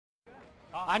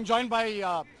I'm joined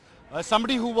by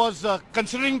somebody who was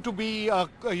considering to be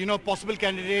possible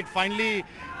candidate, finally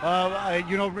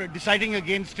deciding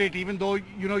against it, even though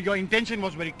your intention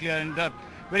was very clear, and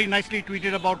very nicely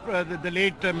tweeted about the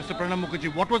late Mr. Pranab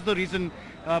Mukherjee. What was the reason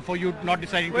for you not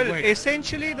deciding to go ahead?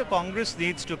 Essentially the Congress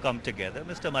needs to come together.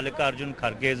 Mr. Mallikarjun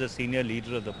Kharge is a senior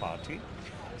leader of the party.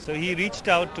 So he reached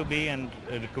out to me and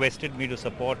requested me to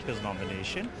support his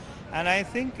nomination. And I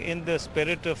think in the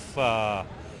spirit of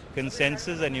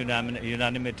consensus and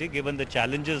unanimity, given the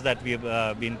challenges that we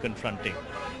have been confronting,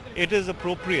 it is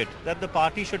appropriate that the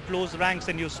party should close ranks.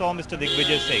 And you saw Mr.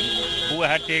 Digvijay Singh, who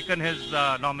had taken his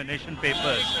nomination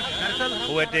papers,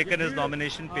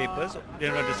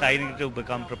 deciding to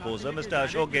become proposer. Mr.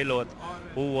 Ashok Gehlot,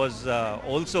 who was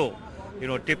also,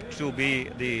 tipped to be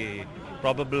the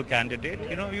probable candidate.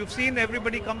 You've seen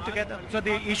everybody come together. So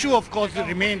the issue, of course,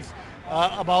 remains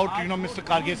about Mr.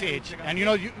 Kharge's age, and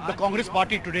the Congress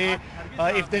party today,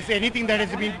 if there's anything that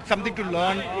has been something to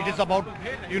learn, it is about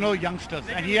youngsters,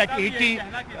 and he at 80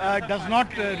 does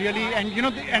not really,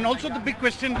 and also the big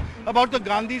question about the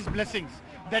Gandhi's blessings,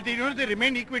 that they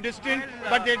remain equidistant,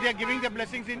 but they are giving their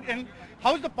blessings in. And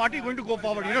how is the party going to go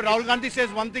forward? Rahul Gandhi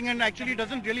says one thing and actually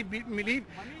doesn't really believe,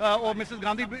 or Mrs.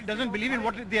 Gandhi doesn't believe in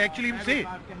what they actually say.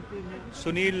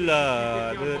 Sunil,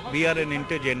 we are an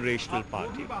intergenerational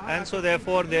party, and so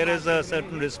therefore there is a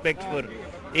certain respect for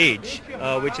age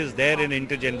which is there in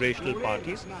intergenerational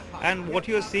parties, and what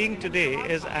you are seeing today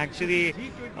is actually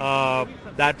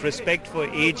that respect for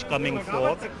age coming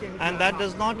forth, and that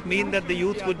does not mean that the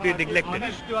youth would be neglected.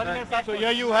 So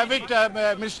here you have it,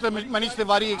 Mr. Manish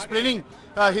Tewari explaining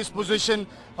his position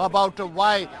about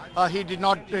why he did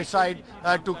not decide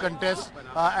to contest,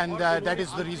 and that is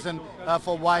the reason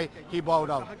for why he bowed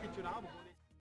out.